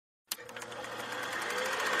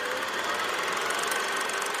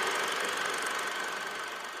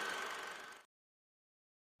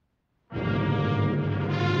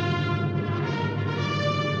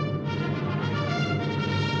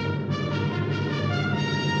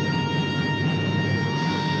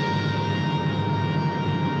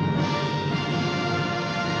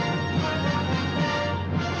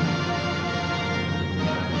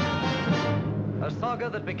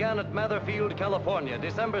that began at Matherfield, California,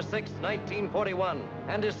 December 6, 1941,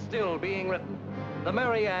 and is still being written. The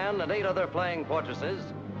Mary Ann and 8 other flying fortresses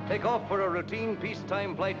take off for a routine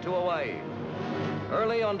peacetime flight to Hawaii.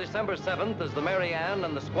 Early on December 7th, as the Mary Ann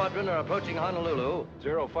and the squadron are approaching Honolulu,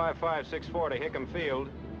 05564 to Hickam Field.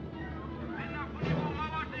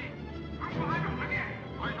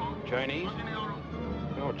 Chinese?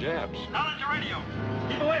 No, Japs. Knowledge radio.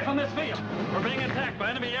 Keep away from this field. We're being attacked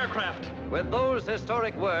by enemy aircraft. with those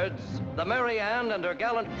historic words, the Mary Ann and her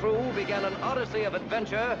gallant crew began an odyssey of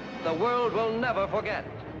adventure the world will never forget.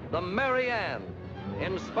 The Mary Ann,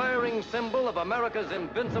 inspiring symbol of America's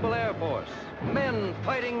invincible Air Force. Men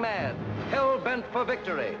fighting mad, hell-bent for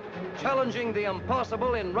victory, challenging the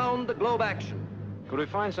impossible in round-the-globe action. Could we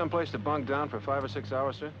find some place to bunk down for 5 or 6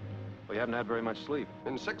 hours, sir? We haven't had very much sleep.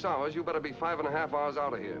 In 6 hours, you better be 5.5 hours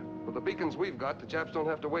out of here. With the beacons we've got, the Japs don't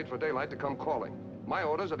have to wait for daylight to come calling. My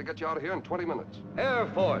orders are to get you out of here in 20 minutes. Air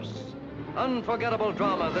Force, unforgettable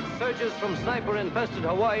drama that surges from sniper-infested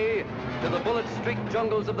Hawaii to the bullet-streaked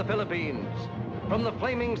jungles of the Philippines. From the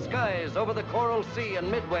flaming skies over the Coral Sea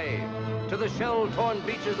and Midway to the shell-torn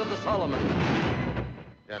beaches of the Solomons.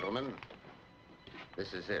 Gentlemen,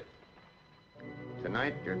 this is it.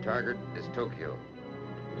 Tonight, your target is Tokyo.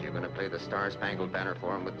 You're going to play the Star-Spangled Banner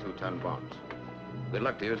for him with 2-ton bombs. Good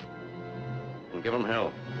luck to you, and give them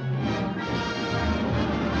hell.